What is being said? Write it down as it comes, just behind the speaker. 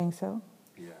think so?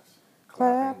 Yes.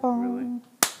 Clap on. Really.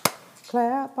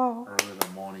 Clap on. Early in the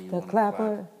morning, you The want to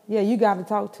clapper. clap. Yeah, you got to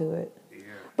talk to it. Yeah.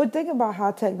 But think about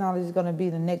how technology is going to be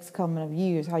the next coming of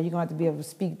years, how you're going to have to be able to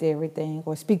speak to everything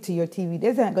or speak to your TV.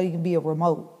 There's not going to be a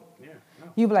remote. Yeah. No.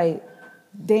 You be like,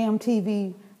 damn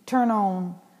TV, turn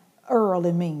on Earl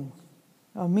and me,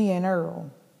 or me and Earl.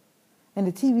 And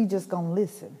the TV just going to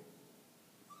listen.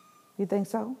 You think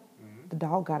so? Mm-hmm. The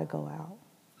dog got to go out.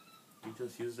 You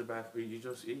just use the bathroom. You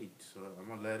just eat. So I'm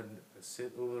gonna let him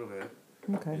sit a little bit.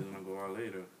 Okay. He's gonna go out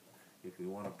later. If you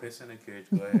want to piss in the cage,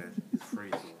 go ahead. It's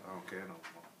free, so I don't care no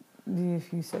more.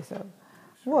 If you say so.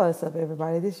 What's up,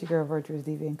 everybody? This is your girl, Virtuous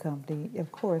Diva and Company.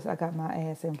 Of course, I got my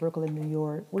ass in Brooklyn, New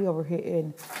York. We over here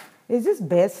in, is this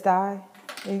Bed-Stuy?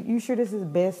 You sure this is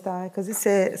Bed-Stuy? Because it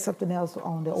said something else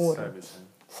on the order.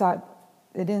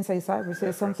 It didn't say Cypress, it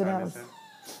said something else.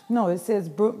 No, it says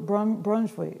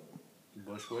Brunswick.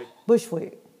 Bushwick?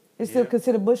 Bushwick. It's still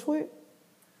considered Bushwick?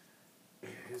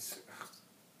 It's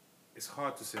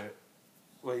hard to say.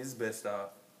 Well, it's Bed-Stuy.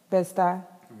 Bed-Stuy?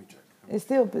 Let me check. It's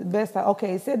still Bed-Stuy.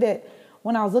 Okay, it said that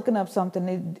when I was looking up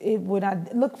something, when I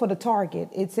looked for the Target,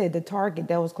 it said the Target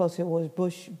that was closer was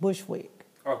Bushwick.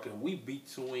 Okay, we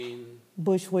between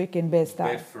Bushwick and Bed-Stuy.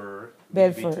 Bedford.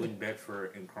 Between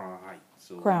Bedford and Crown Heights.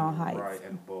 So Crown Heights. Right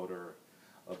at the border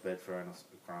of Bedford and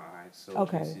Crown Heights. So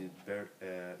okay.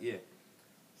 Yeah.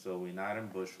 So we're not in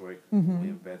Bushwick. Mm-hmm.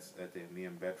 Me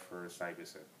and Bedford,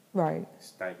 Stuyvesant. Right.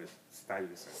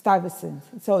 Stuyvesant.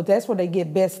 So that's where they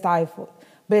get Bed-Stuy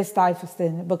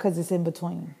because it's in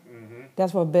between. Mm-hmm.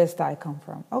 That's where Bed-Stuy come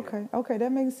from. Okay. Yeah. Okay,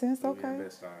 that makes sense. Okay.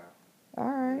 Bed-Stuy. All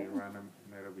right. We're right in the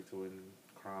middle between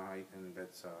Crown Heights and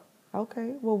Bed-Stuy.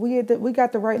 Okay. Well, we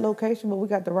got the right location, but we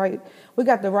got the right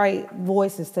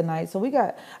voices tonight. So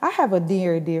I have a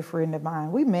dear friend of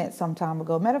mine. We met some time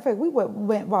ago. Matter of fact, we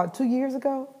went about 2 years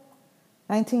ago.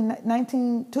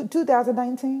 2019.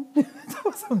 2019.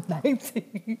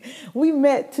 We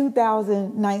met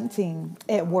 2019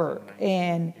 at work,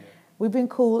 and we've been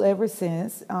cool ever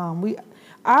since. I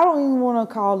don't even want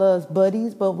to call us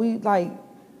buddies, but we like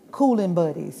cooling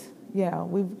buddies. Yeah,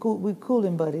 we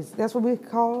cooling buddies. That's what we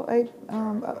call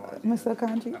Mr.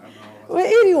 Akondji. Well,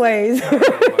 anyways,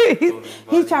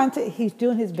 he's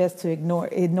doing his best to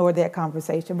ignore that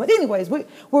conversation. But anyways,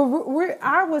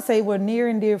 I would say we're near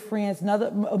and dear friends.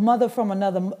 A mother from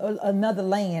another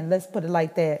land. Let's put it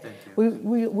like that.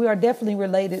 We are definitely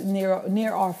related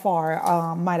near or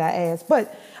far, might I ask.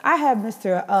 But I have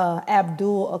Mr.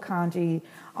 Aboubl Akondji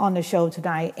on the show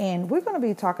tonight, and we're going to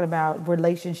be talking about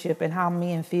relationship and how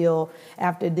men feel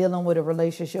after dealing with a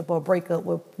relationship or breakup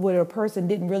where a person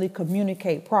didn't really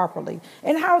communicate properly,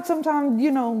 and how sometimes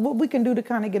what we can do to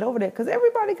kind of get over that, because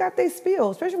everybody got their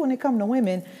spill, especially when it comes to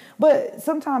women. But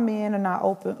sometimes men are not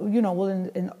open, willing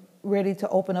and ready to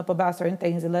open up about certain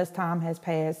things unless time has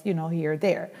passed, here or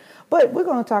there. But we're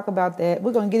going to talk about that.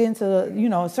 We're going to get into,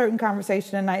 a certain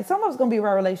conversation tonight. Some of it's going to be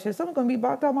about relationships. Some are going to be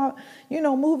talking about,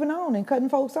 moving on and cutting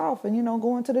folks off and,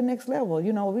 going to the next level.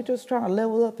 We're just trying to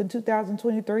level up in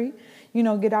 2023,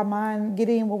 get our mind, get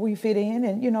in where we fit in.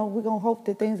 And, we're going to hope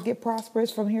that things get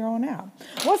prosperous from here on out.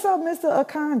 What's up, Mr.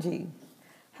 Akondji?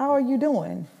 How are you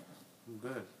doing? I'm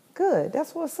good. Good.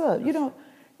 That's what's up.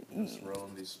 Just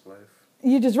rolling this spliff.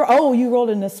 You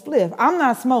rolling a spliff. I'm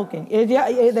not smoking. If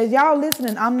y'all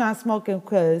listening, I'm not smoking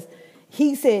because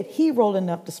he said he rolling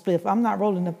up the spliff. I'm not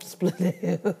rolling up the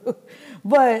spliff.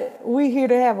 But we're here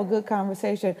to have a good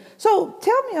conversation. So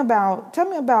tell me about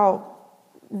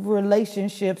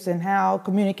relationships and how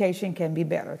communication can be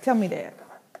better. Tell me that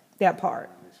part.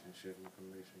 Relationship and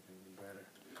communication can be better.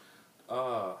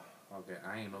 Okay,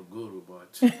 I ain't no guru,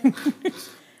 but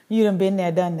you done been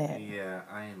there, done that. Yeah,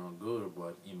 I ain't no guru,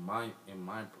 but from my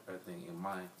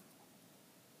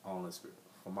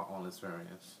own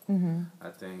experience, mm-hmm.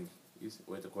 I think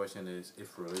the question is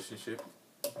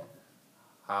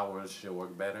how relationship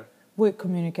work better with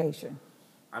communication.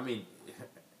 I mean,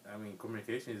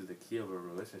 communication is the key of a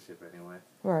relationship anyway.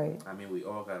 Right. We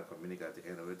all gotta communicate at the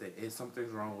end of the day. If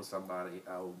something's wrong with somebody,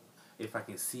 if I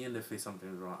can see in the face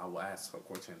something's wrong, I will ask a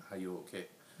question. Are you okay?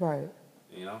 Right.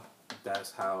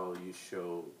 That's how you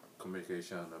show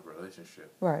communication in a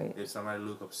relationship. Right. If somebody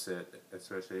look upset,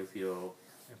 especially if your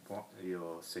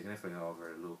significant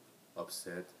other look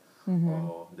upset, mm-hmm.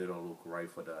 or they don't look right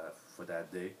for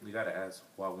that day, you gotta ask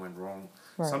what went wrong.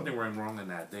 Right. Something went wrong in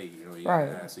that day. You right.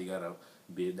 gotta ask. You gotta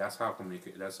be. That's how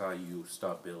communicate. That's how you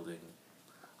start building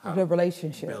how the to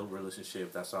relationship. build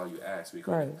relationship. That's all you ask,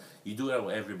 because Right. you do that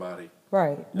with everybody.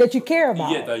 Right. That you care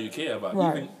about. Yeah, that you care about.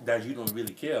 Right. Even that you don't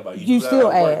really care about. You do still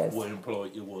that at work ask.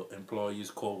 with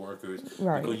employees, co-workers,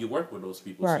 Right. because you work with those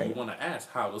people. Right. So you want to ask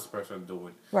how this person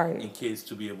doing, Right. in case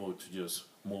to be able to just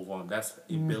move on. That's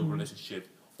a build relationship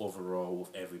overall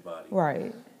with everybody.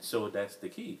 Right. So that's the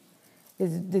key.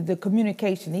 Is the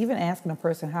communication, even asking a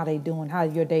person how they doing, how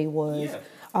your day was. Yeah.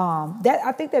 That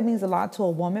I think that means a lot to a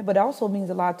woman, but it also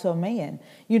means a lot to a man.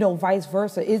 You know, vice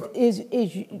versa. Is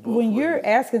when you're ways.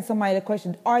 asking somebody a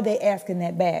question, are they asking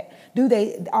that back?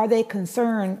 Are they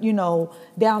concerned? You know,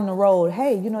 down the road,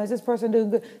 hey, you know, is this person doing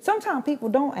good? Sometimes people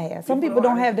don't ask. Some people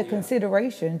don't have the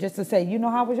consideration just to say, you know,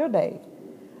 how was your day?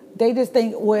 They just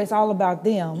think, well, it's all about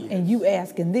them, and you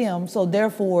asking them, so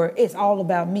therefore it's all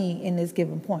about me in this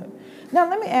given point. Now,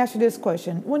 let me ask you this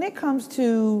question. When it comes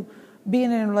to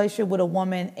being in a relationship with a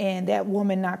woman and that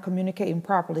woman not communicating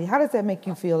properly, how does that make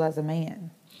you feel as a man?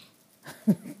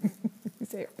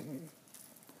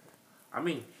 I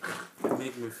mean, it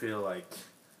makes me feel like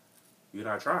you're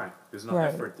not trying. There's no Right.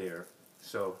 effort there.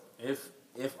 So if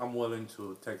I'm willing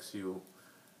to text you,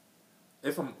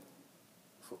 if I'm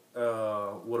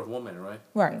with a woman, right?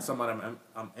 Right. Somebody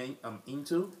I'm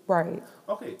into. Right.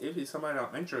 Okay, if it's somebody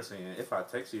I'm interested in, if I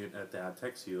text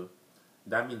you,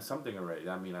 that means something already.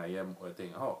 I mean, I am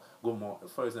thinking, oh, good morning.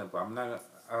 For example, I'm not.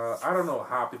 I don't know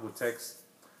how people text.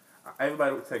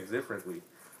 Everybody would text differently.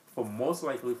 For most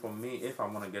likely for me, if I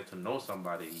want to get to know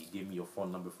somebody, you give me your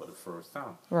phone number for the first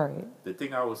time. Right. The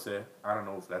thing I would say, I don't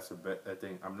know if that's a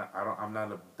thing. I'm not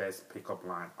the best pickup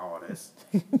line artist.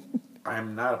 I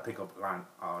am not a pickup line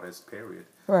artist, period.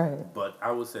 Right. But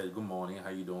I would say, good morning,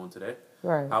 how you doing today?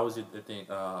 Right. How was your thing?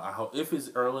 I hope if it's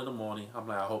early in the morning, I'm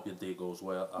like, I hope your day goes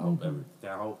well. I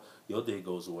hope your day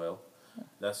goes well.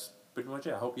 That's pretty much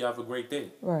it. I hope you have a great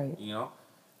day. Right. You know,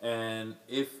 and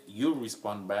if you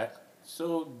respond back,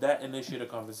 so that initiate a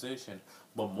conversation.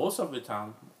 But most of the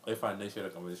time, if I initiate a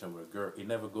conversation with a girl, it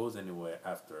never goes anywhere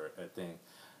after a thing.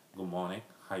 Good morning,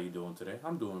 how you doing today?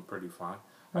 I'm doing pretty fine.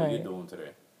 How you Right. doing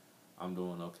today? I'm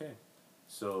doing okay.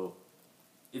 So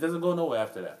it doesn't go nowhere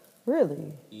after that.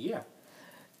 Really? Yeah.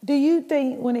 Do you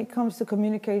think when it comes to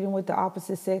communicating with the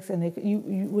opposite sex and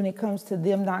when it comes to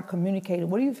them not communicating,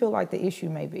 what do you feel like the issue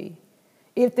may be?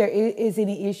 If there is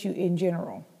any issue in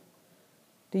general,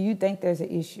 do you think there's an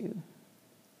issue?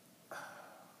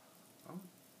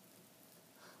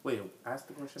 Wait, ask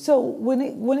the question. So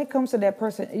when it comes to that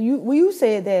person, you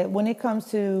said that when it comes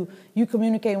to you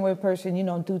communicating with a person, you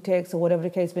know, through text or whatever the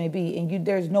case may be, and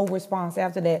there's no response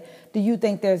after that, do you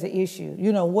think there's an issue?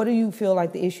 You know, what do you feel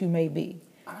like the issue may be?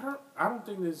 I don't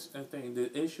think there's anything.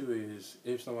 The issue is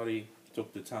if somebody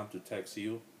took the time to text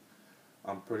you,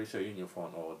 I'm pretty sure you're in your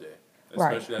phone all day.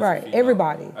 Especially Right. as a female.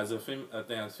 Everybody. As a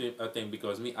I think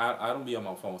because me, I don't be on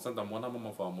my phone. Sometimes when I'm on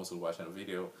my phone, I'm mostly watching a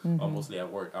video or mostly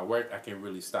at work. At work, I can't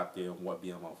really stop there and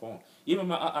be on my phone. Even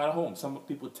at home, some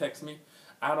people text me.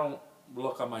 I don't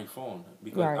look at my phone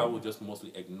because I will just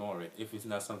mostly ignore it. If it's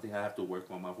not something I have to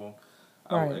work on my phone,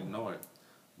 I will ignore it.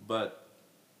 But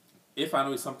if I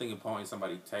know it's something important,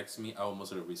 somebody texts me, I will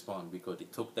mostly respond because they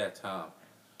took that time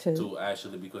to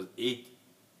actually because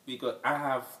I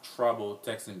have trouble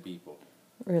texting people.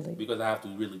 Really? Because I have to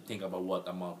really think about what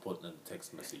I'm going to put in the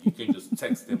text message. You can't just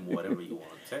text them whatever you want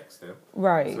to text them.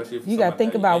 Right. Especially if You got to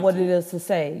think about what it is to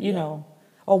say, you Yeah. know,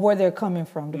 or where they're coming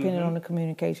from, depending on the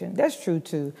communication. That's true,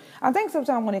 too. I think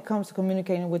sometimes when it comes to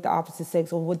communicating with the opposite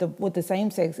sex or with the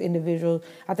same-sex individuals,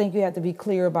 I think you have to be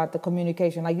clear about the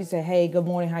communication. Like you said, hey, good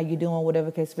morning, how you doing,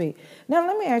 whatever case be. Now,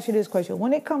 let me ask you this question.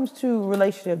 When it comes to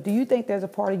relationship, do you think there's a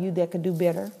part of you that could do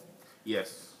better?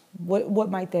 Yes. What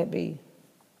might that be?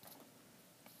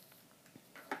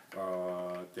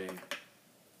 I think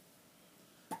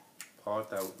part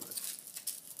that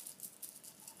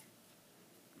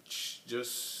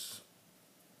just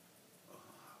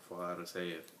for how to say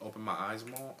it, open my eyes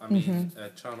more. I mean,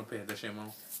 trying to pay attention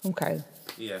more. Okay.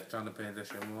 Yeah, trying to pay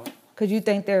attention more. Do you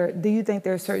think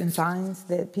there are certain signs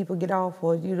that people get off,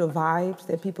 or the vibes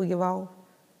that people give off?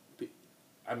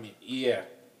 I mean, yeah,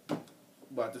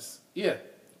 but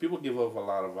people give off a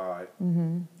lot of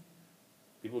vibe.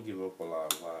 People give up a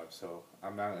lot of vibes, so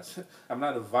I'm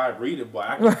not a vibe reader, but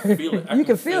I can feel it. You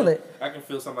can feel it. I can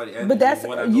feel somebody energy. But that's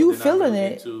when I you feeling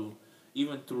it.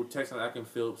 Even through texting, I can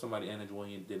feel somebody energy when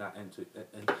you did not enter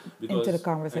Into the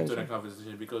conversation. Into the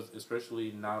conversation, because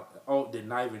especially now, they're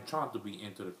not even trying to be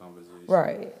into the conversation.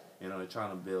 Right. You know, they're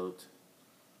trying to build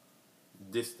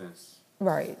distance.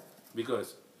 Right.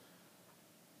 Because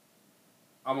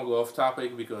I'm gonna go off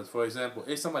topic because, for example,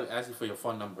 if somebody asks you for your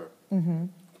phone number,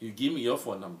 you give me your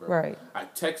phone number. Right. I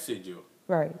texted you.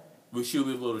 Right. we should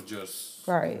be able to just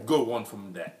Right. go on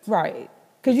from that. Right.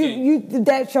 Because You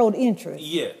that showed interest.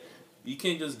 Yeah. You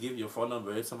can't just give your phone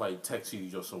number if somebody texts you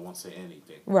just don't want to say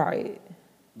anything. Right.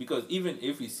 Because even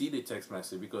if you see the text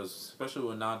message, because especially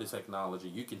with now the technology,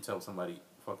 you can tell somebody,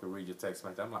 fucking read your text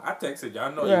message. I'm like, I texted you.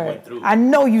 I know you went through. I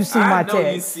know you see my text. I know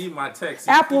you see my text.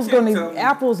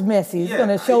 Apple's messy. It's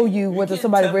gonna show you whether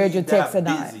somebody read your text or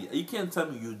not. You can't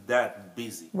tell me you're that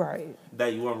busy. Right.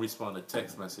 That you won't respond to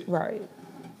text message. Right.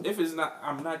 If it's not,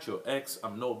 I'm not your ex.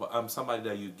 I'm somebody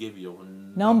that you give your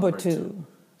number to.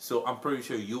 So I'm pretty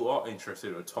sure you are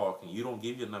interested in talking. You don't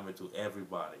give your number to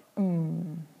everybody.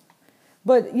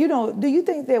 But do you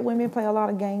think that women play a lot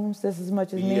of games just as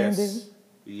much as men do?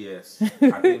 Yes.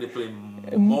 I think they play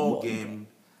more game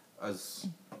as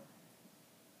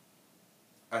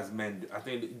men do. I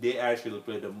think they actually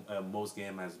play the most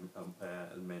game as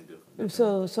men do.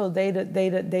 So they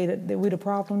we the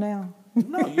problem now?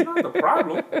 No, you're not the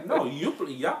problem. No,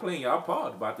 y'all playing your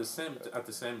part, but at the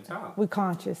same time. We're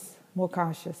more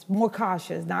cautious,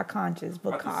 not conscious,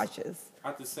 but cautious.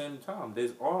 At the same time,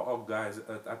 there's all of guys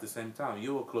at the same time.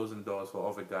 You are closing doors for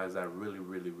other guys that really,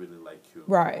 really, really like you.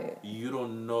 Right. You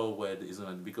don't know where it's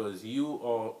going to, because you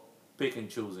are pick and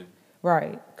choosing.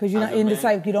 Right. Because you're not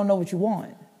indecisive. You don't know what you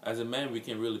want. As a man, we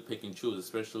can really pick and choose,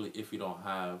 especially if you don't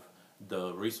have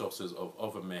the resources of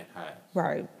other men have.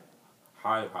 Right.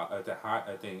 I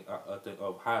think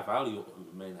of high value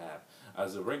men have.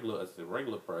 As a regular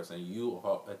person, you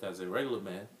are, as a regular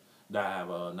man that have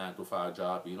a 9-to-5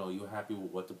 job, you're happy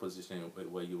with what the position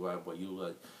where you are, but you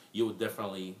would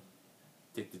definitely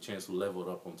take the chance to level it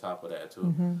up on top of that too.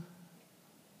 Mm-hmm.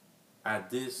 At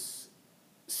this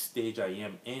stage I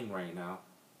am in right now,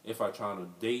 if I try to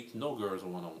date, no girls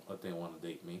want to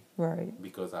date me. Right.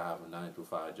 Because I have a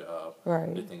 9-to-5 job.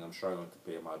 Right. They think I'm struggling to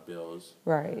pay my bills.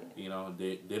 Right.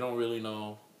 They don't really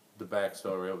know the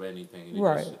backstory of anything.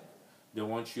 They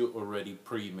want you already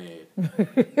pre-made.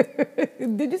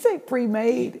 Did you say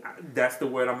pre-made? That's the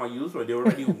word I'm going to use. They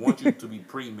already want you to be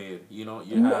pre-made.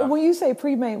 When you say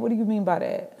pre-made, what do you mean by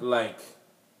that? Like,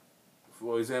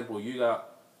 for example, you got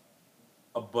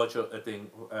a bunch of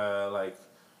like,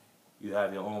 you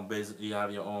have your own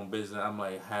business. I'm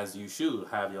like, as you should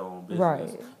have your own business.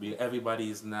 Right. Because everybody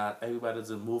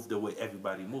doesn't move the way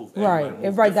everybody moves.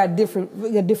 Everybody got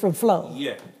a different flow.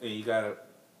 Yeah. And you gotta,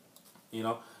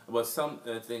 but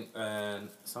sometimes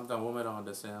women don't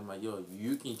understand. I'm like,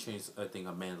 you can change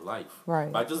a man's life.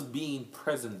 Right. By just being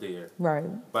present there.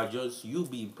 Right. By just you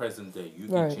being present there, you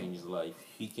can change his life.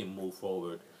 He can move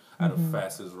forward at a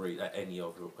fastest rate at any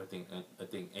of your, I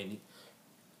think any.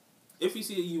 If you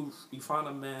see you find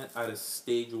a man at a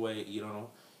stage where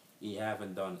he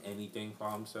haven't done anything for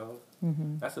himself,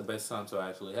 that's the best time to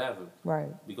actually have him.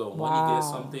 Right. Because when you get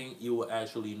something, you will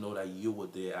actually know that you were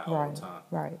there at all the time.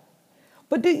 Right.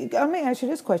 But let me ask you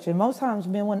this question. Most times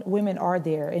women are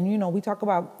there. And, we talk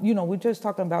about, we're just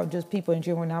talking about just people in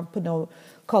general, not putting no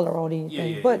color on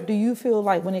anything. But do you feel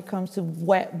like when it comes to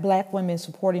black women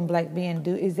supporting black men,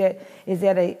 is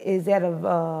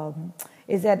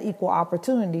that equal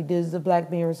opportunity? Does the black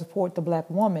man support the black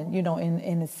woman,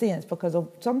 in a sense? Because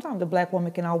sometimes the black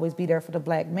woman can always be there for the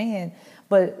black man,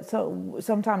 but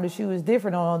sometimes the shoe is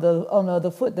different on the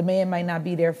other foot. The man might not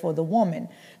be there for the woman.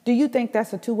 Do you think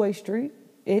that's a two-way street?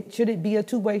 Should it be a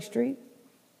two-way street?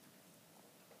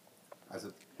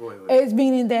 It's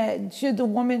meaning that should the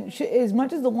woman, as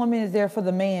much as the woman is there for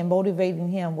the man, motivating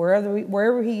him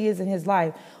wherever he is in his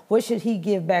life, what should he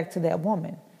give back to that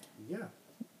woman? Yeah.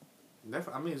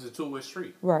 I mean, it's a two-way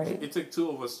street. Right. It takes two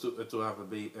of us to have a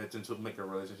baby, to make a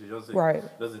relationship.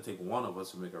 It doesn't take one of us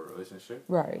to make a relationship.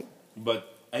 Right.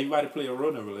 But everybody play a role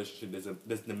in a relationship.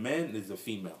 There's the man, there's the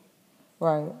female.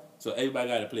 Right. So everybody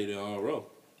got to play their own role.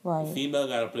 Right. The female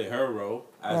got to play her role,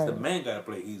 as the man got to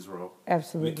play his role.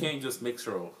 Absolutely. We can't just mix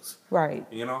roles. Right.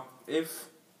 If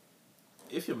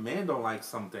your man don't like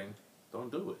something,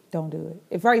 don't do it. Don't do it.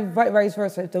 If vice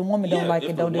versa, if the woman don't like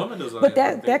it, don't do it. But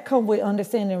that comes with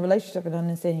understanding the relationship and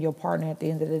understanding your partner at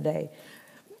the end of the day.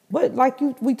 But like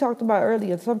we talked about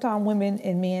earlier, sometimes women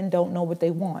and men don't know what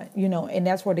they want, and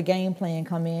that's where the game plan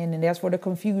come in, and that's where the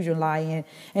confusion lie in.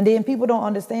 And then people don't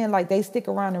understand, like they stick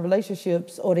around in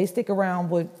relationships or they stick around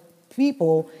with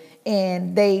people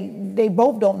and they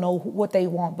both don't know what they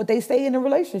want, but they stay in a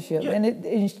relationship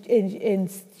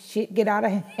and shit get out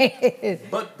of hand.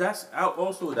 But that's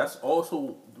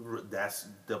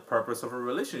the purpose of a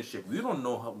relationship. We don't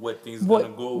know where things are gonna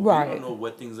go. Right. We don't know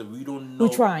what things are. We don't know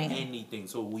anything.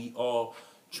 So we all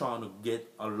trying to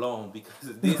get along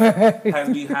because this has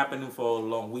been happening for a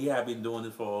long. We have been doing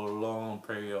it for a long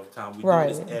period of time. We do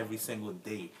this every single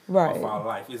day of our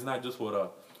life. It's not just with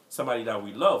us. somebody that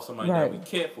we love, somebody that Right. we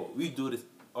care for. We do this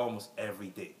almost every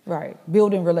day. Right.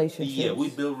 Building relationships. Yeah, we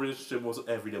build relationships almost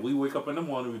every day. We wake up in the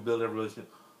morning, we build a relationship.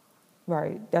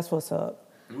 Right. That's what's up.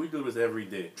 We do this every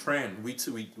day. Trend. We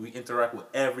interact with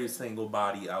every single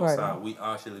body outside. Right. We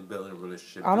actually building a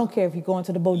relationship. I don't care if you're going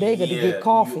to the bodega to get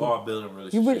coffee. You are building a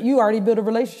relationship. You already built a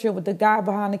relationship with the guy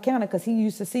behind the counter because he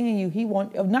used to seeing you. He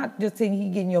want not just seeing he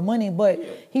getting your money, but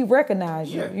he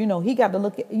recognized you. Yeah. You know, he got to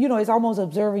look at, you know, it's almost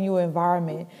observing your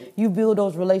environment. You build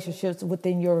those relationships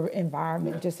within your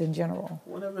environment, just in general.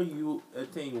 Whenever you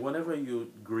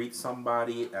greet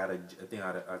somebody at a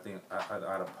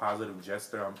positive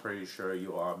gesture, I'm pretty sure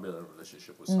you are building a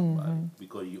relationship with somebody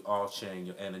because you are sharing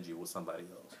your energy with somebody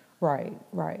else. Right,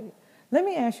 right. Let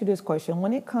me ask you this question.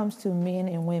 When it comes to men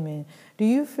and women, do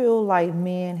you feel like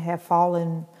men have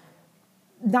fallen,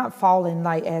 not fallen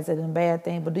like as in a bad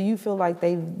thing, but do you feel like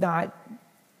they've not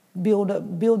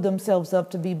build themselves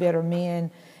up to be better men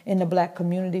in the black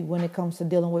community when it comes to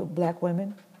dealing with black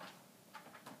women?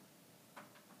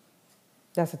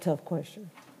 That's a tough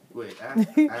question. Wait, ask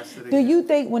it Do again. you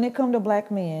think when it comes to black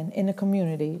men in the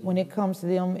community, when it comes to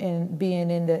them and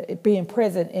being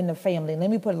present in the family, let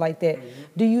me put it like that,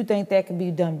 do you think that can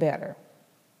be done better?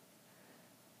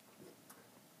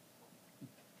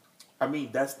 I mean,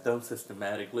 that's done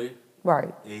systematically.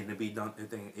 Right. And to be done, I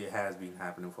think it has been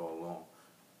happening for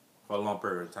a long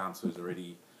period of time, so it's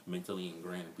already mentally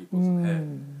ingrained in people's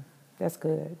head. That's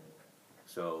good.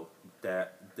 So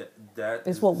that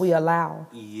It's what we allow.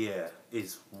 Yeah,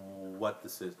 it's what the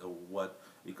system,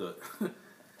 because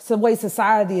It's the way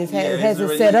society has it's it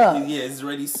already, set up. Yeah, it's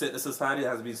already set. Society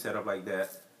has been set up like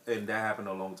that, and that happened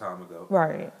a long time ago.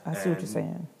 Right. I see what you're And,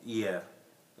 saying. Yeah.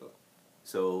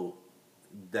 So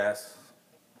that's,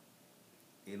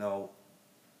 you know,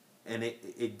 and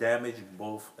it damaged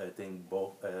both. I think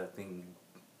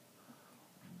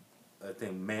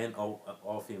men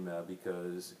or female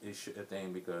because it should.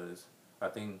 I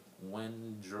think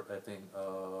when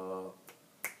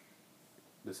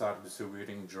they started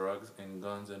distributing drugs and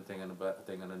guns and thing in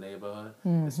the neighborhood,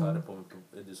 they started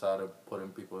putting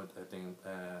people. I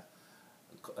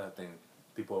think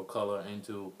people of color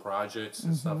into projects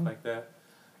and stuff like that,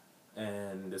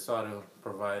 and they started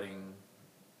providing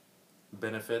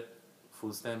benefit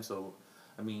food stamps. So,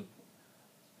 I mean,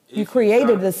 You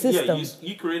created a system. Yeah,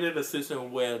 you created a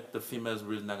system where the female's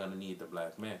really not gonna need the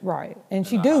black man. Right, and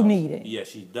she do need it. Yeah,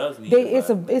 she does need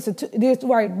It's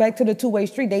right back to the two-way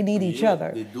street. They need each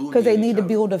other because they need to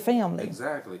build a family.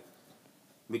 Exactly,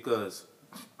 because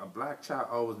a black child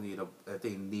always need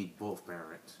both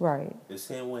parents. Right. The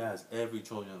same way as every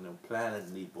child on the planet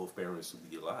need both parents to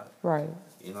be alive. Right.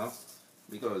 You know,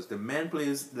 because the man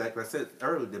plays, like I said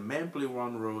earlier, the man play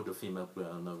one role, the female play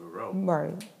another role.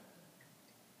 Right.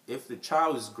 If the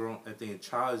child is grown, I think the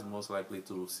child is most likely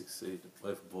to succeed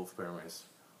if both parents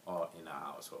are in a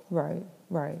household. Right.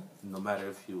 Right. No matter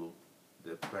if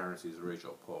the parents is rich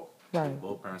or poor. Right. If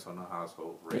both parents are in a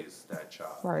household raise that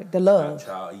child. Right. The love.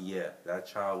 That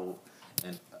child will,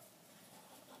 and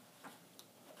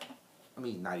I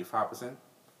mean 95%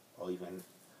 or even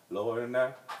lower than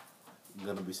that,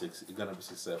 gonna be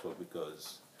successful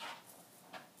because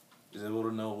is able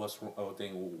to know what's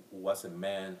a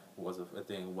man,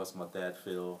 what's my dad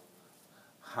feel.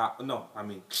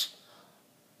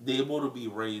 They're able to be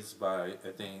raised by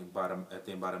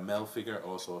the male figure,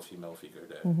 also a female figure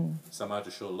that somehow to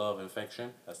show love and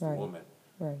affection. That's the woman.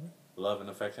 Right. Love and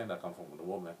affection that come from the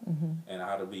woman, and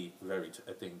how to be very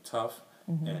tough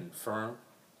and firm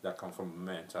that come from a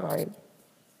man. Right.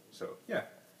 So yeah.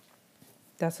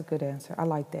 That's a good answer. I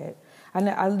like that. I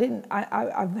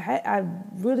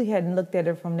really hadn't looked at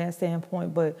it from that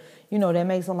standpoint, but you know that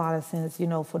makes a lot of sense. You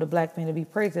know, for the black man to be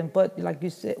present, but like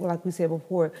we said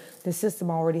before, the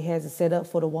system already has it set up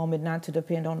for the woman not to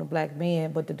depend on the black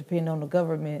man, but to depend on the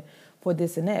government for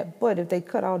this and that. But if they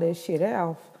cut all that shit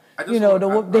out, they're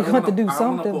going to do something. I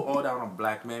don't want to put all that on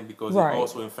black men because it's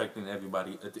also affecting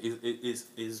everybody.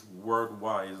 It's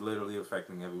worldwide. It's literally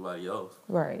affecting everybody else.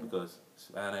 Right. Because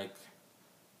Hispanic.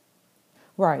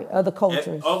 Right, other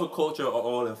cultures. Other cultures are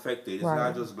all affected. It's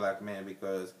not just black men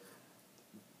because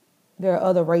there are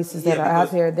other races that are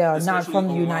out there that are not from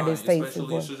the United States.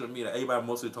 Especially in social media, everybody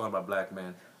mostly talking about black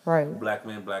men. Right. Black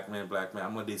men.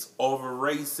 I'm like these other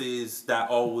races that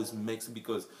always mix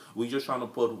because we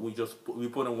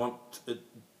put in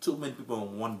too many people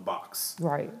in one box.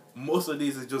 Right. Most of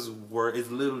these is just it's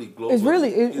literally global. It's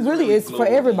really for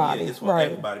everybody. Yeah, it's for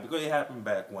everybody because it happened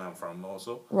back where I'm from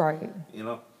also. Right. You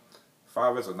know.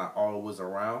 Fathers are not always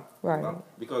around, right? You know?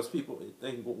 Because people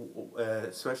think,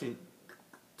 especially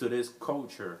today's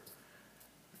culture,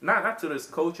 not to this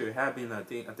culture having. I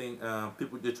think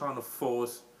people they're trying to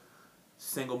force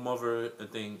single mother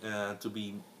to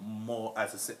be more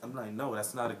as a. I'm like, no,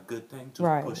 that's not a good thing to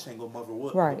Right. push single mother.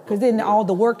 Right, because then all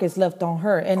the work is left on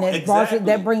her, and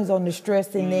that brings on the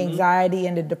stress and the anxiety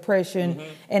and the depression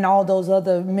and all those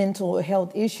other mental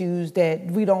health issues that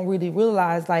we don't really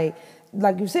realize.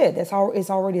 Like you said, it's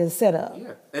already a setup.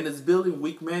 Yeah, and it's building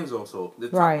weak men's also.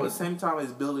 Right. At the same time,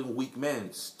 it's building weak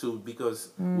men's too, because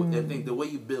I think the way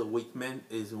you build weak men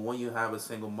is when you have a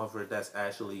single mother that's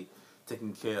actually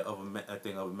taking care of a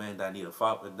man that need a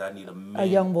father, that need a man, A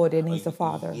young boy that needs a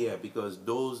father. Yeah, because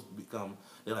those become,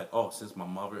 they're like, oh, since my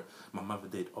mother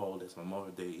did all this, my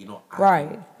mother did,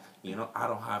 I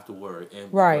don't have to worry.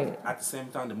 And right. At the same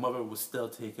time, the mother will still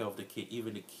take care of the kid.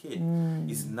 Even the kid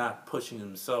is not pushing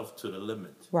himself to the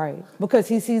limit. Right, because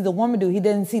he sees the woman do, he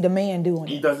doesn't see the man doing it.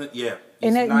 He doesn't. Yeah, and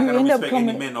he's that, not you gonna end up respect coming,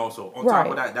 any men. Also, on right.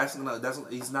 top of that,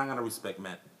 he's not gonna respect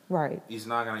men. Right. He's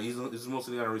not gonna. He's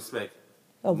mostly gonna respect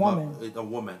a woman. A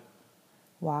woman.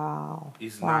 Wow.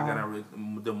 He's not gonna.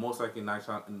 The most likely not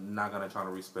gonna try to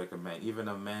respect a man. Even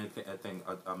a man, I think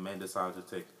a man decides to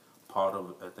take part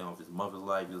of of his mother's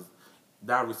life.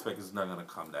 That respect is not gonna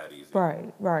come that easy.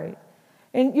 Right. Right.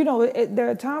 And, there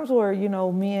are times where,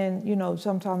 men,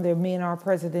 sometimes their men are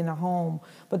present in the home,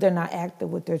 but they're not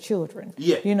active with their children.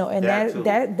 Yeah. And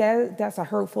that's a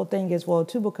hurtful thing as well,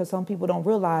 too, because some people don't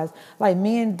realize, like,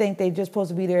 men think they're just supposed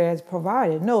to be there as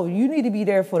provider. No, you need to be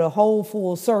there for the whole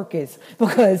full circus,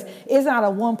 because it's not a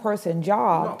one-person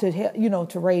job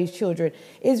to raise children.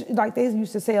 It's like they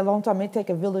used to say a long time, it take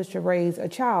a village to raise a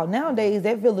child. Nowadays,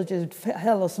 that village is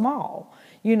hella small.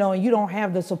 You don't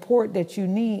have the support that you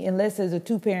need unless it's a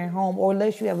two-parent home, or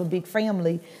unless you have a big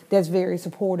family that's very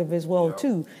supportive as well,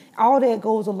 too. All that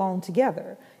goes along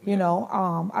together.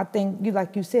 I think,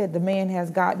 like you said, the man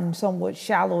has gotten somewhat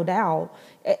shallowed out,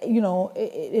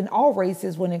 in all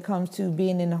races when it comes to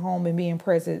being in the home and being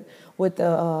present with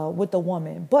the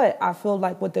woman. But I feel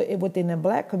like within the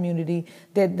Black community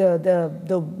that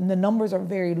the numbers are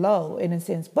very low in a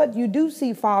sense. But you do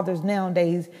see fathers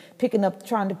nowadays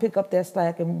trying to pick up that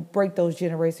slack and break those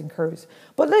generation curses.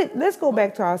 But let's go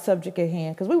back to our subject at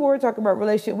hand, because we were talking about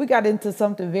relationship. We got into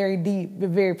something very deep,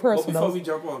 very personal. Well, before we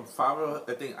jump on father,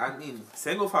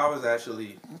 single fathers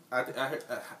actually. I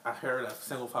heard that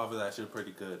single fathers are actually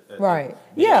pretty good. Right.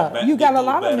 Yeah, you got a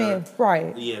lot of men.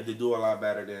 Right. Yeah, they do a lot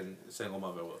better than single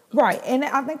mother will. Right, and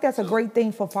I think that's a great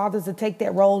thing for fathers to take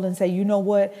that role and say, you know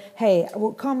what, hey,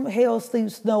 come hell, sleep,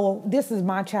 snow, this is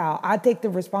my child. I take the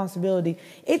responsibility.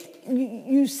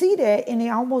 You see that, and it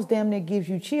almost damn near gives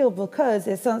you chill, because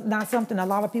it's not something a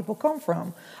lot of people come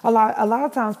from. A lot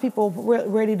of times people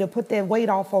ready to put that weight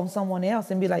off on someone else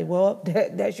and be like, well,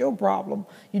 that's your problem.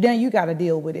 You got to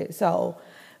deal with it. So,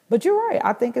 but you're right.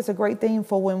 I think it's a great thing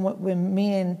for when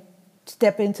men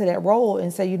step into that role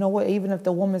and say, you know what, even if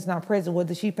the woman's not present,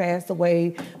 whether she passed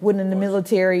away, went in the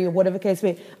military, or whatever the case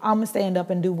may be, I'm going to stand up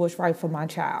and do what's right for my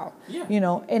child. Yeah.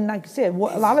 And like you said, a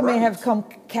lot of men have come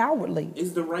cowardly.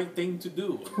 It's the right thing to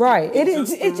do. Right.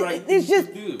 It's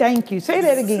just, thank you. Say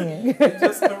that again. It's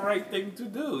just the right thing to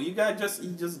do. You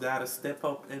just got to step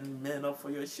up and man up for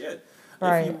your shit.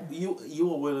 Right. If you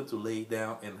were willing to lay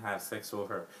down and have sex with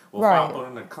her without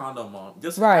putting a condom on,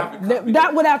 just have it.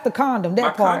 Not without the condom. That my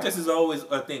part. conscience is always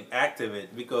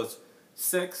activate, because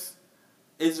sex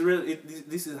is really.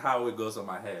 This is how it goes in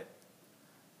my head.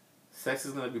 Sex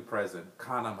is gonna be present.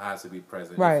 Condom has to be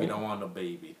present. Right. If you don't want a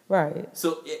baby. Right.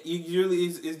 So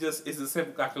it's a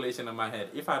simple calculation in my head.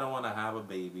 If I don't want to have a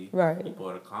baby, you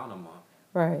put a condom on.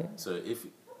 Right. So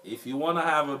if you want to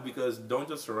have it, because don't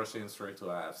just rush in straight to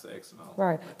have sex. No.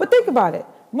 Right. But think about it.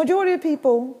 Majority of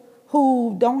people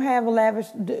who don't have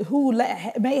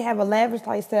may have a lavish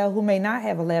lifestyle, who may not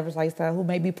have a lavish lifestyle, who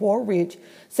may be poor or rich,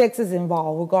 sex is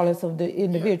involved regardless of the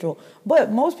individual. Yeah.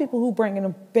 But most people who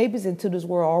bring babies into this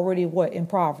world are already in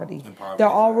poverty. They're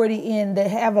already they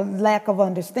have a lack of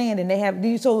understanding.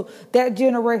 So that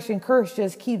generation curse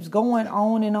just keeps going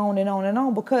on and on and on and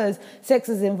on, because sex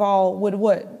is involved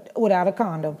with without a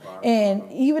condom.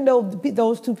 And even though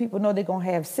those two people know they're going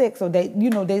to have sex, or they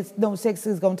know sex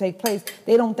is going to take place,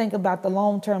 they don't think about the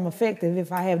long-term effect of,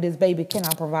 if I have this baby, can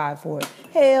I provide for it?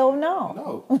 Hell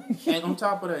no. No. And on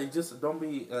top of that, just don't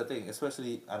be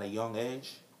especially at a young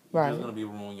age, you're just going to be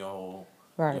ruining your whole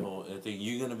thing.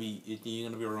 You're going to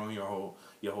be ruining your whole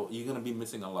you're going to be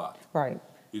missing a lot. Right.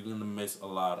 You're going to miss a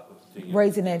lot of things.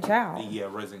 Raising that child. Yeah,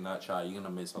 raising that child. You're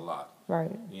going to miss a lot.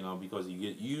 Right. Because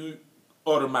you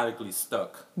automatically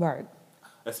stuck. Right.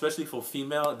 especially for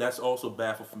female, that's also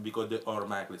bad for because they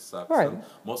automatically suck. Right. So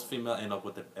most female end up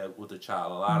with the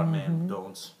child. A lot of men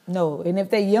don't. No, and if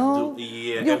they young, Yeah,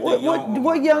 you, if they young, oh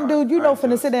what my young God, dude you know I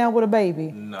finna just- sit down with a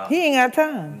baby? No. He ain't got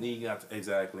time. He got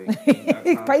exactly. He ain't got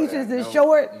time for Patience that. is No.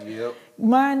 short. Yep.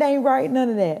 Mind ain't right, none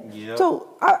of that. Yep. So,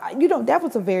 that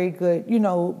was a very good,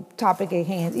 topic at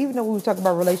hand. Even though we were talking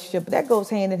about relationship, but that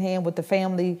goes hand in hand with the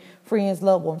family, friends,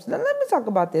 loved ones. Now, let me talk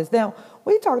about this. Now,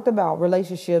 we talked about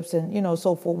relationships and,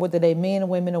 so forth, whether they men and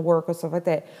women at work or stuff like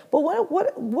that. But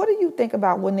what do you think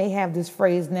about when they have this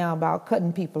phrase now about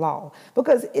cutting people off?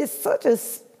 Because it's such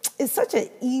an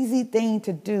easy thing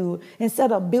to do.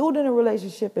 Instead of building a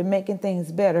relationship and making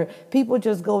things better, people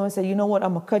just go and say, you know what,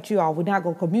 I'm going to cut you off. We're not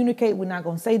going to communicate. We're not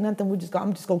going to say nothing.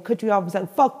 I'm just going to cut you off and say,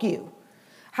 fuck you.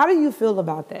 How do you feel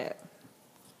about that?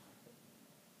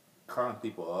 Cutting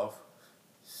people off,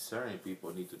 certain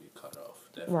people need to be cut off,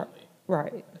 definitely.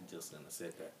 Right. I'm just going to say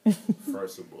that.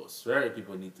 First of all, certain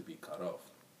people need to be cut off.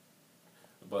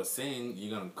 But saying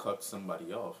you're going to cut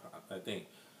somebody off, I think,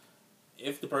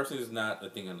 if the person is not, the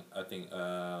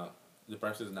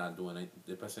person is not doing it.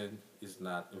 The person is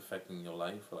not affecting your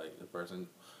life. Like the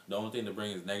only thing to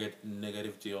bring is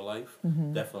negative to your life.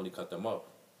 Definitely cut them off.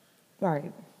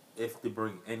 Right. If they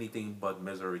bring anything but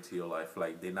misery to your life,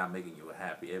 like they're not making you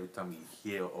happy. Every time you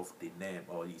hear of the name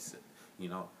or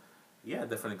yeah,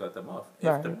 definitely cut them off.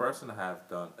 Right. If the person haven't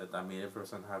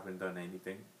done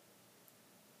anything,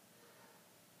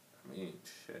 I mean,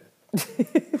 shit.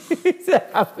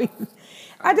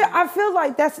 I feel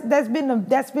like that's been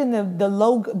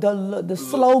the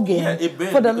slogan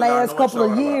for the last couple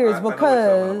of years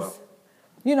because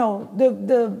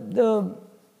the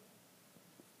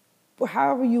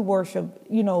however you worship,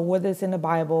 whether it's in the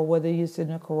Bible, whether it's in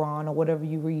the Quran or whatever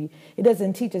you read, it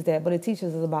doesn't teach us that, but it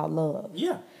teaches us about love.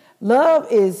 Yeah.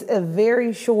 Love is a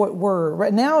very short word.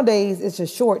 Right nowadays, it's a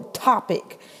short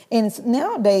topic. And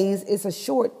nowadays, it's a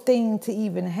short thing to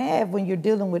even have when you're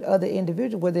dealing with other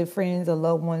individuals, whether they're friends or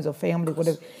loved ones or family,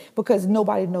 whatever, because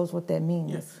nobody knows what that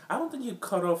means. Yes. I don't think you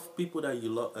cut off people that you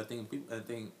love. I think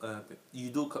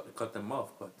you do cut them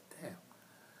off, but damn.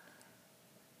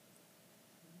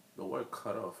 The word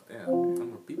cut off, damn.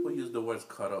 When people use the words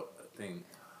cut off, I think.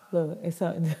 Look, it's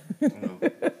something.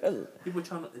 People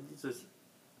trying to, it's just,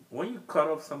 when you cut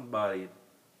off somebody,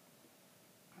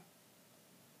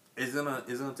 it's gonna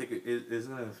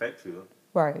affect you.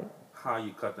 Right. How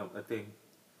you cut them, I think.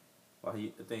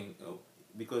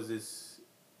 Because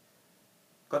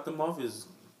cut them off is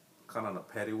kind of in a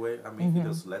petty way. I mean, you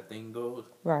just let things go.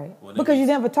 Right. Because you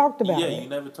never talked about it. Yeah, you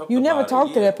never talked about it. You never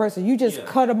talked to that person. You just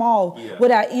cut them off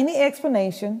without any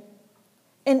explanation.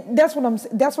 And that's what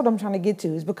I'm trying to get to,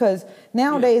 is because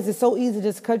nowadays it's so easy to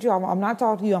just cut you off. I'm not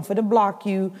talking to you. I'm finna block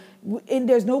you. And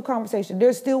there's no conversation.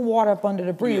 There's still water up under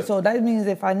the bridge. Yeah. So that means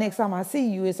if next time I see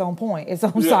you, it's on point. It's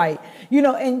on site.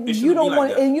 And you don't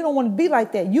want to be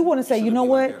like that. You want to say, you know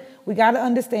what? We got to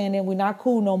understand it. We're not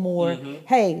cool no more.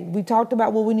 Hey, we talked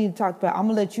about what we need to talk about. I'm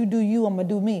going to let you do you. I'm going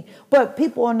to do me. But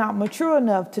people are not mature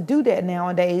enough to do that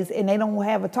nowadays, and they don't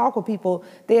have a talk with people.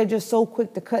 They're just so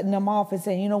quick to cutting them off and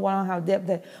saying, you know what, I don't have depth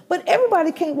there. But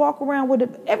everybody can't walk around with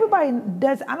it. Everybody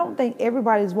does. I don't think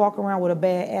everybody's walking around with a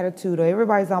bad attitude, or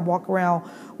everybody's not walking around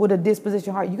with a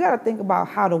disposition heart. You got to think about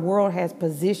how the world has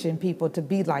positioned people to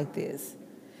be like this.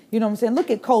 You know what I'm saying? Look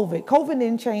at COVID. COVID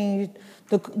didn't change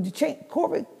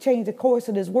COVID changed the course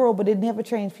of this world, but it never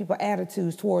changed people's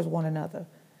attitudes towards one another.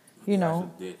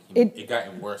 It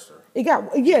got worse. I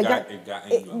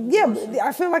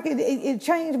feel like it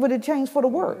changed, but it changed for the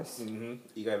worse.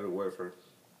 It got worse.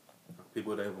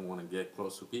 People don't even want to get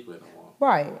close to people anymore.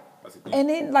 Right. And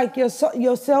then, like your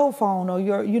cell phone or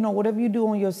your, whatever you do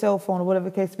on your cell phone or whatever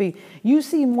the case be, you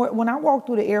see more. When I walked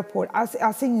through the airport,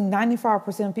 I seen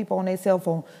 95% of people on their cell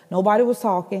phone. Nobody was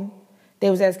talking. They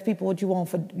was asking people what you want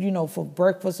for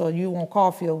breakfast, or you want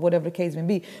coffee, or whatever the case may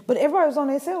be. But everybody was on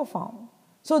their cell phone.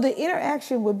 So the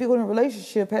interaction with building a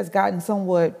relationship has gotten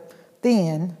somewhat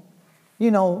thin,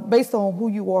 based on who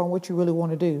you are and what you really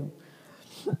want to do.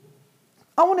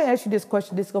 I want to ask you this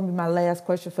question. This is going to be my last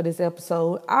question for this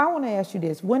episode. I want to ask you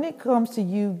this. When it comes to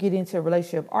you getting into a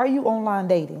relationship, are you online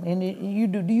dating? And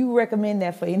do you recommend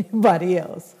that for anybody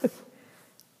else?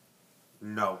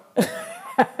 No.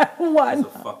 Why? It's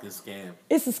a fucking scam.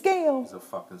 It's a scam? It's a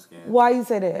fucking scam. Why you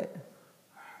say that?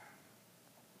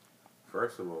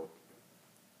 First of all,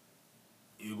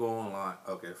 you go online.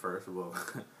 Okay, first of all,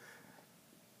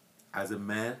 as a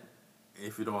man,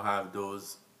 if you don't have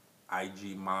those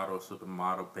IG model,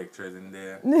 supermodel pictures in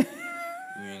there, you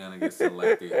ain't gonna get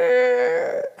selected.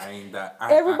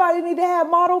 Everybody need to have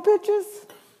model pictures?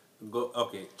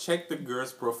 Check the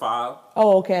girl's profile.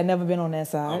 Oh, okay. I've never been on that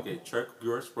side. Okay, check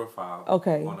girl's profile.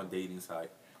 Okay. On a dating site.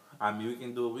 I mean, we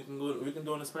can do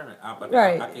an experiment.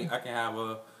 Right. I can have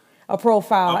a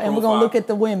profile, and we're gonna look at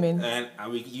the women. And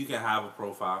you can have a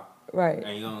profile. Right.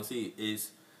 And you're gonna see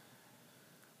is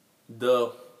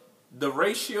the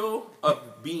ratio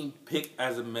of being picked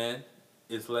as a man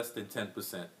is less than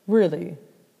 10%. Really?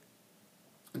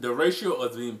 The ratio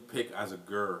of being picked as a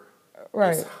girl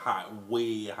is high,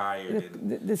 way higher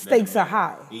than the stakes are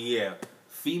high. Yeah,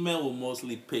 female will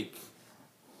mostly pick.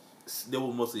 They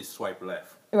will mostly swipe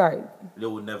left. Right. They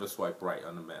will never swipe right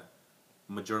on the man.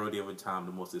 Majority of the time,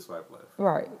 they mostly swipe left.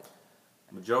 Right.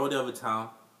 Majority of the time,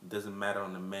 doesn't matter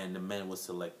on the man. The man will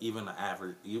select. Even the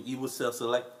average, you will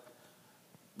self-select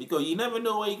because you never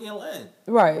know where you can land.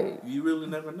 Right. You really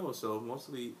never know. So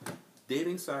mostly,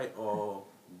 dating site or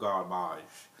garbage.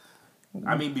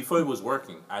 I mean, before it was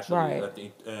working, actually, right. I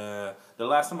think the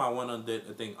last time I went on a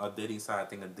dating site, I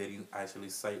think a dating actually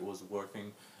site was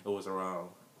working. It was around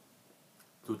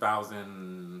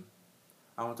 2010,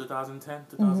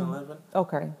 2011.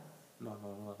 Okay. No.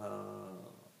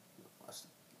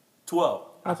 12.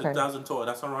 Okay. 2012.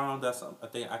 I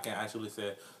think I can actually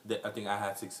say that I think I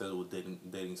had success with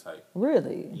dating site.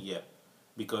 Really? Yeah,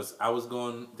 because I was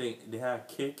going. They had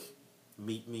Kick,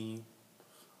 Meet Me.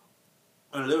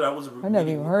 And I was. I never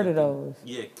even heard of those.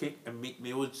 Yeah, Kick and Meet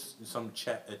Me. It was some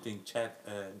chat. I think chat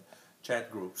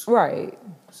groups. Right.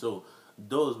 So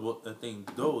you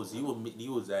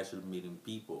was actually meeting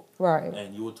people. Right.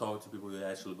 And you would talk to people you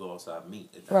actually go outside and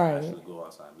meet. Right. Actually go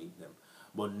outside and meet them.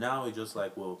 But now it's just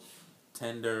like, well,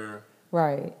 Tinder.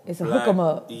 Right. It's a hook 'em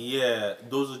up. Yeah,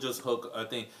 those are just hook. I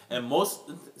think, and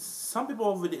some people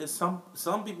over there, some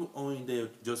people only there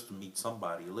just to meet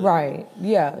somebody. Literally. Right.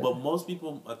 Yeah. But most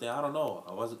people, I think, I don't know.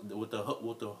 I wasn't with the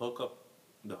hookup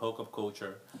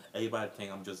culture. Everybody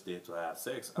think I'm just there to have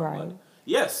sex. I'm right. like,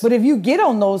 yes. But if you get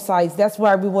on those sites, that's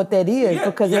probably what that is. Yeah,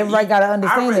 because everybody got to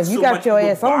understand that if you got your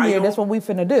ass on here, that's what we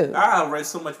finna do. I read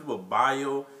so much people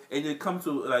bio. And it comes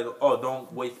to like, oh,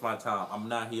 don't waste my time. I'm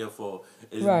not here for.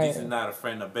 This is not a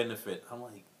friend or benefit. I'm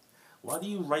like, why do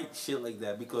you write shit like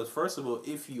that? Because first of all,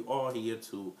 if you are here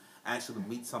to actually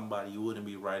meet somebody, you wouldn't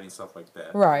be writing stuff like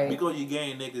that. Right. Because you're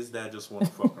getting niggas that just want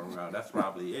to fuck around. That's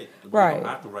probably it. But right. You don't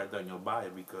have to write down your bio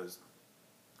because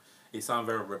it sounds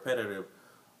very repetitive.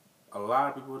 A lot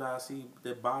of people that I see,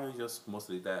 their bio is just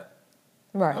mostly that.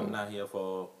 Right. I'm not here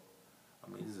for. I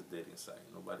mean, this is a dating site.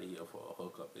 Nobody here for a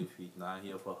hookup. If you're not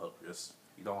here for a hookup,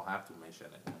 you don't have to mention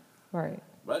it. Right.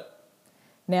 But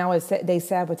now they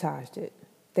sabotaged it.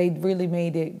 They really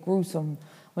made it gruesome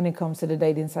when it comes to the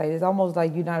dating site. It's almost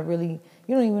like you don't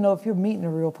even know if you're meeting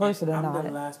a real person or not. I'm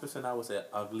the last person I would say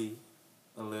ugly,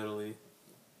 literally.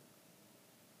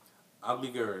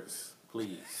 Ugly girls,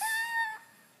 please.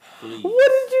 Please.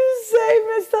 What did you say,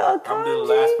 Mr. Akondji? I'm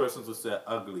the last person to say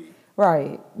ugly.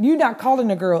 Right. You're not calling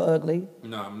a girl ugly.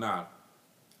 No, I'm not.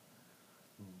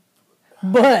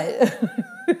 But.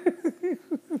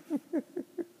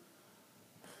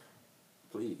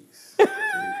 Please.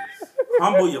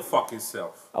 Humble your fucking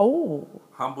self. Oh.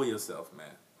 Humble yourself,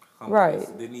 man.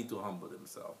 They need to humble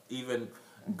themselves. Even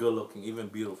good looking, even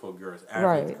beautiful girls,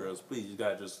 average girls, please, you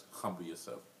gotta just humble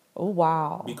yourself. Oh,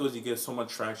 wow. Because you get so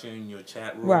much traction in your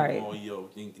chat room or your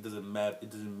thing, it doesn't matter. It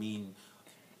doesn't mean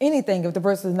anything if the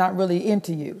person is not really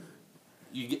into you.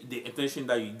 You get the attention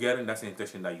that you're getting, that's the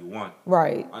attention that you want.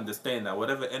 Right. Understand that.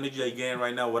 Whatever energy you're getting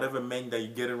right now, whatever men that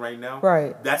you're getting right now,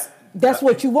 that's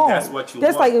what you want. That's what you want.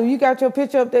 That's like if you got your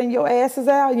picture up there and your ass is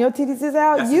out and your titties is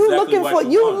out, you looking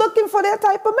for that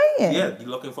type of man. Yeah, you're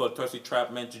looking for a thirsty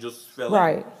trap man to just fill in.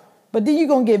 Right. But then you're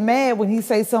going to get mad when he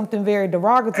say something very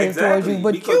derogative towards you,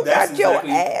 but you got your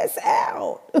ass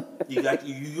out.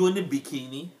 you in the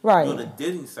bikini. Right. You're on the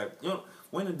dating site.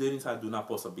 When the dating site do not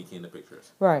post a bikini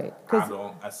pictures. Right.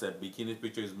 I said bikini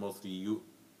picture is mostly you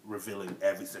revealing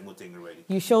every single thing already.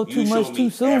 You show too much too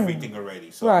soon. Everything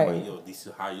already. So I'm like, yo, this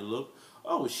is how you look.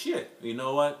 Oh shit. You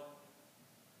know what?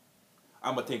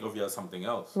 I'm gonna think of you as something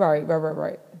else. Right.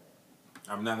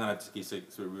 I'm not gonna take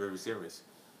it very serious.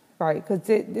 Right, because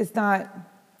it's not.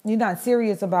 You're not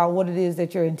serious about what it is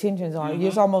that your intentions are. Mm-hmm.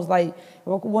 It's almost like,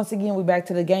 once again, we're back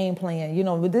to the game plan.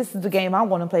 But this is the game I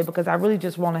want to play because I really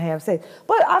just want to have sex.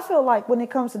 But I feel like when it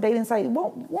comes to dating sites,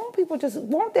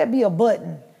 won't there be a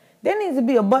button? There needs to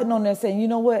be a button on there saying, you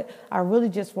know what, I really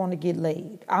just want to get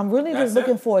laid. I'm really just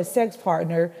looking for a sex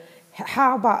partner.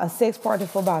 How about a sex partner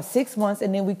for about 6 months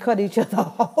and then we cut each other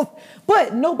off?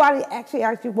 But nobody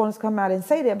actually wants to come out and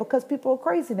say that because people are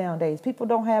crazy nowadays. People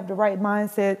don't have the right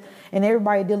mindset and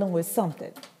everybody dealing with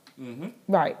something. Mm-hmm.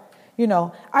 Right. You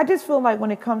know, I just feel like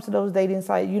when it comes to those dating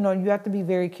sites, you know, you have to be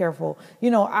very careful.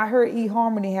 You know, I heard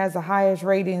eHarmony has the highest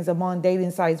ratings among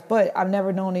dating sites, but I've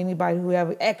never known anybody who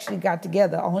ever actually got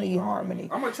together on eHarmony.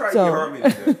 I'm gonna try eHarmony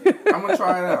today. I'm gonna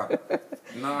try it out.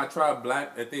 No, I tried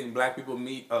I think black people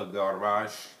meet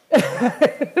garbage.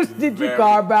 Did you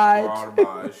garbage?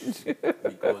 Garbage.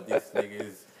 Because these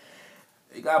niggas,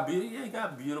 they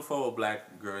got beautiful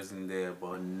black girls in there,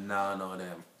 but none of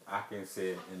them. I can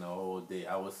say in a whole day,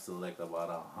 I would select about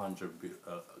 100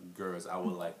 girls. I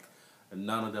would like,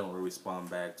 none of them would respond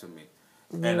back to me,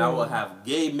 and I would have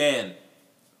gay men.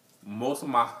 Most of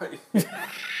my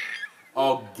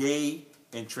are gay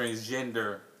and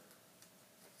transgender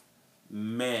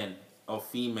men or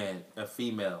female.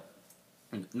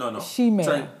 No.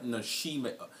 She-male.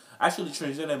 She-male. Actually,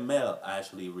 transgender male.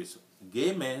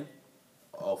 Gay men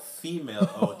or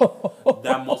female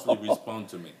that mostly respond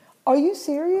to me. Are you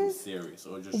serious? I'm serious.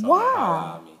 Or just trying to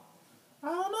holler at me. I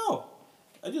don't know.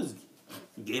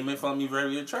 Gay men find me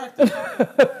very attractive.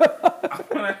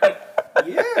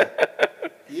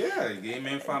 Yeah. Gay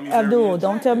men find me very Abdul, attractive.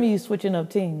 don't tell me you're switching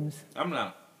up teams. I'm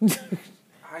not.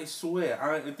 I swear.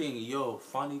 I think,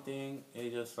 funny thing,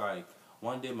 it's just like,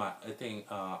 one day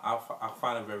I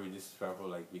find it very disrespectful,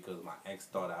 like, because my ex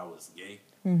thought I was gay.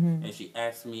 Mm-hmm. And she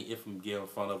asked me if I'm gay in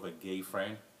front of a gay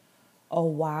friend. Oh,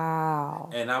 wow.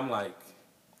 And I'm like,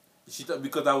 she thought,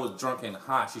 because I was drunk and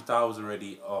high, she thought I was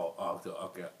already,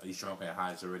 okay, he's drunk and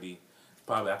high, it's already,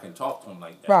 probably I can talk to him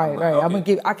like that. Right. Okay. I'm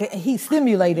gonna he's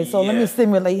stimulated, so let me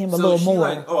stimulate him a little more.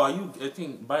 Like, by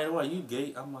the way, are you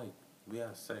gay? I'm like, we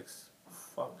have sex.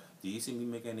 Fuck. Do you see me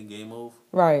making any gay move?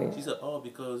 Right. She said,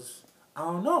 because, I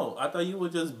don't know. I thought you were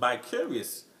just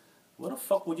bi-curious. What the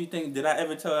fuck would you think? Did I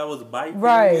ever tell you I was bi-curious?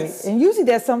 Right, and usually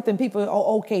that's something people are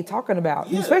okay talking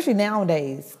about, especially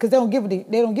nowadays, because they don't give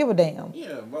a damn.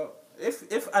 Yeah, but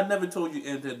if I never told you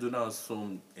anything, do not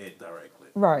assume it directly.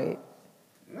 Right.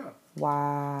 Yeah.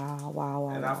 Wow.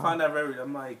 And I find that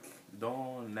I'm like,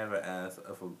 don't never ask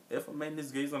if a man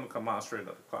is gay, he's gonna come out straight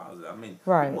out the closet. I mean,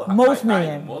 right. Most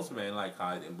men like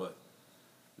hiding, but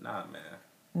nah, man.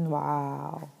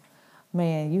 Wow.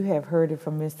 Man, you have heard it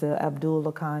from Mr. Aboubl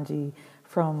Akondji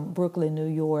from Brooklyn, New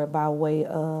York, by way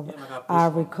of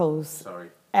Ivory Coast,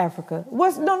 Africa. No,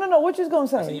 what you was gonna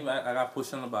say? I got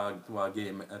pushed on about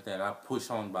gay men. I think I got pushed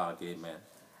on by gay men.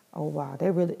 Oh wow,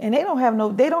 they don't have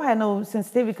no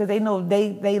sensitivity, because they know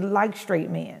they like straight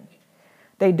men.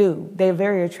 They do. They're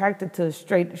very attracted to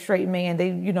straight men.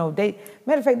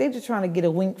 Matter of fact, they just trying to get a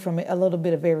wink from a little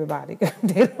bit of everybody.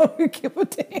 They don't give a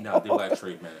damn. No, they like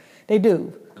straight men. They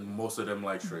do. And most of them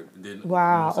like straight.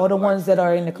 Wow, or the ones that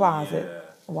are in the closet. Yeah.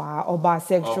 Wow, or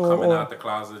bisexual, coming out the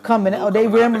closet. They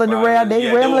rambling around.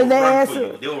 They rambling their ass.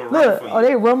 Look,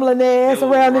 they rumbling their ass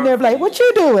around in there. Like, what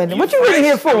you doing? What you in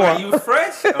here for? Are you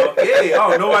fresh? Okay.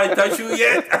 Oh, nobody touched you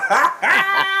yet.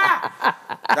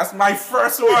 That's my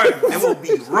first one. They will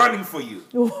be running for you.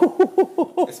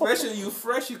 Especially you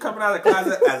fresh, you coming out of the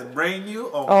closet as brand new.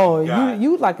 Oh my God.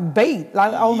 You like bait,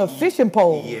 like on a fishing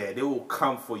pole. Yeah, they will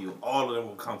come for you. All of them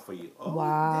will come for you. Oh,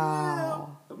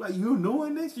 wow. Damn. I'm like, you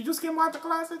doing this? You just came out the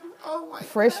closet? Oh my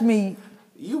fresh God. Meat.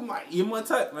 You my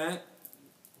type, man.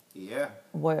 Yeah.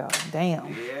 Well, damn.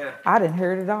 Yeah. I didn't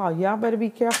heard it all. Y'all better be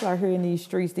careful out here in these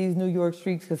streets, these New York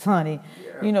streets, because, honey,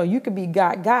 you could be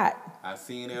got. I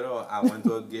seen it all. I went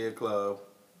to a gay club.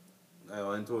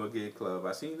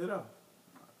 I seen it all.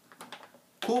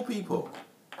 Cool people.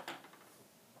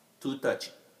 Too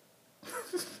touchy.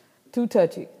 Too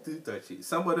touchy. Too touchy.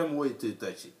 Some of them way too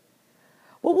touchy.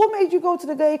 Well, what made you go to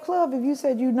the gay club if you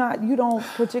said you don't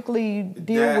particularly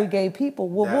deal with gay people?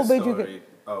 What made you go?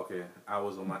 Okay, I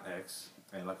was with my ex,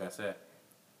 and like I said,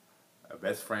 our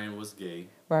best friend was gay.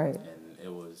 Right. And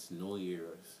it was New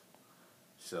Year's,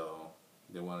 so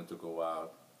they wanted to go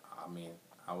out. I mean,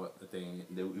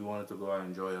 we wanted to go out and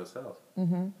enjoy ourselves.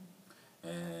 Mm-hmm.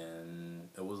 And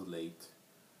it was late.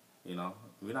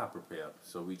 We're not prepared,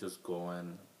 so we just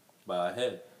going by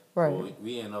ahead. Right. So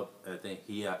we end up. I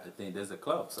think there's a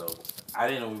club, so I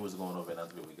didn't know we was going over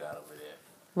until we got over there.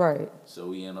 Right. So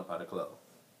we end up at a club.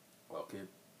 Okay.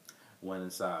 Went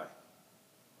inside.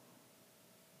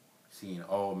 Seeing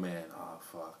all men. Oh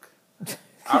fuck.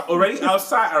 I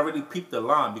already peeped the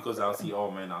line because I'll see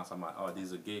all men outside. I'm like, oh, this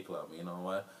is a gay club. You know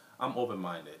what? I'm open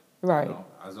minded. Right.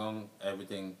 As long as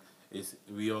everything is,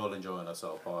 we all enjoying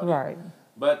ourselves party. Right.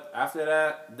 But after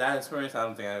that experience, I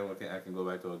don't think I can go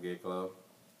back to a gay club.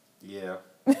 Yeah.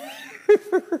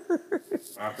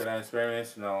 After that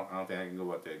experience, no, I don't think I can go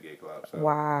back to a gay club. So.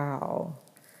 Wow.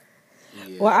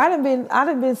 Yeah. Well, I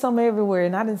done been some everywhere,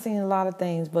 and I done seen a lot of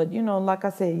things. But you know, like I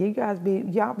said,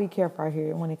 y'all be careful out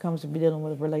here when it comes to dealing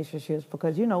with relationships,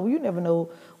 because you know you never know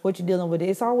what you're dealing with.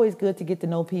 It's always good to get to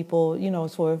know people, you know,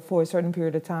 for a certain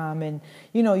period of time, and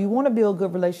you know you want to build a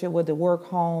good relationship with the work,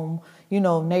 home, you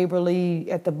know, neighborly,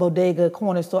 at the bodega,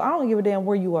 corner store. I don't give a damn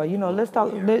where you are. You know, let's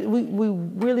talk. We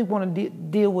really want to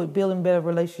deal with building better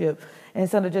relationship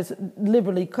instead of just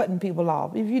liberally cutting people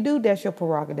off. If you do, that's your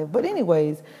prerogative. But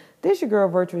anyways. This your girl,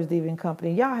 Virtuous Diva and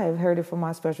Company. Y'all have heard it from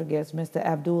my special guest, Mr.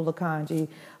 Aboubl Akondji,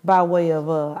 by way of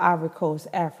Ivory Coast,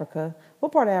 Africa.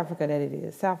 What part of Africa that it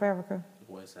is? South Africa?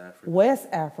 West Africa. West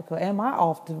Africa. Am I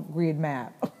off the grid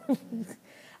map?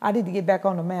 I need to get back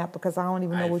on the map because I don't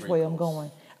even know which way I'm going.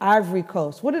 Ivory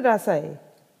Coast. What did I say?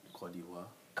 Côte d'Ivoire.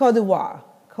 Côte d'Ivoire.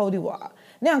 Côte d'Ivoire.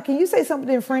 Now, can you say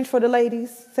something in French for the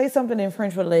ladies? Say something in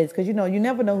French for the ladies, because you know you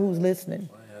never know who's listening.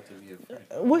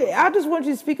 I just want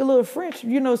you to speak a little French.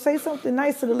 You know, say something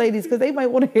nice to the ladies, because they might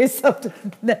want to hear something.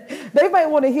 They might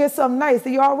want to hear something nice.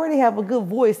 You already have a good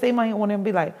voice. They might want to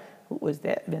be like, "Who was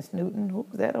that, Miss Newton? Who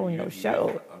was that on your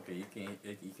show?" Okay, you can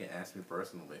ask me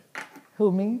personally.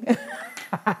 Who, me?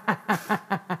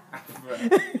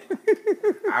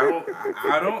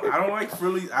 I don't like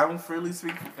freely. I don't freely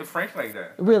speak French like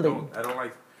that. Really? I don't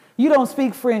like. You don't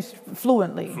speak French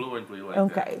fluently. Fluently like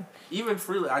okay. that. Even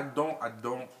freely, I don't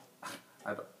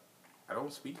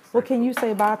speak French. What can you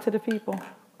say bye to the people?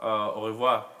 Au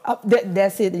revoir.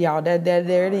 That's it, y'all.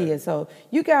 There it is. So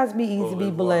you guys be easy,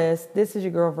 be blessed. This is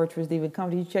your girl, Virtuous Diva and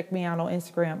Company. You check me out on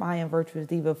Instagram. I am Virtuous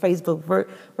Diva. Facebook,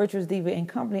 Virtuous Diva and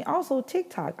Company. Also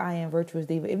TikTok. I am Virtuous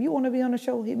Diva. If you want to be on the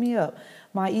show, hit me up.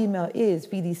 My email is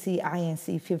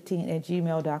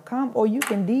vdcinc15@gmail.com, or you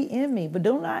can DM me. But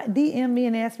do not DM me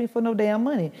and ask me for no damn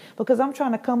money, because I'm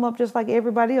trying to come up just like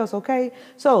everybody else, okay?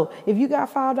 So if you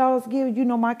got $5 to give, you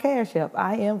know my Cash App.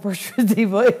 I am Virtuous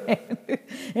Diva.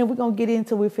 And we're going to get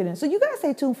into we're fitting. So you guys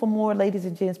stay tuned for more Ladies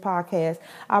and Gents podcast.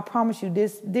 I promise you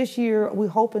this year we're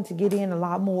hoping to get in a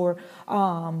lot more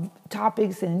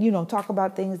topics and, you know, talk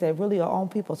about things that really are on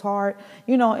people's heart,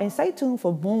 you know, and stay tuned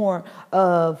for more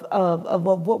of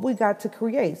what we got to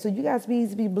create. So you guys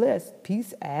be blessed.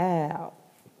 Peace out.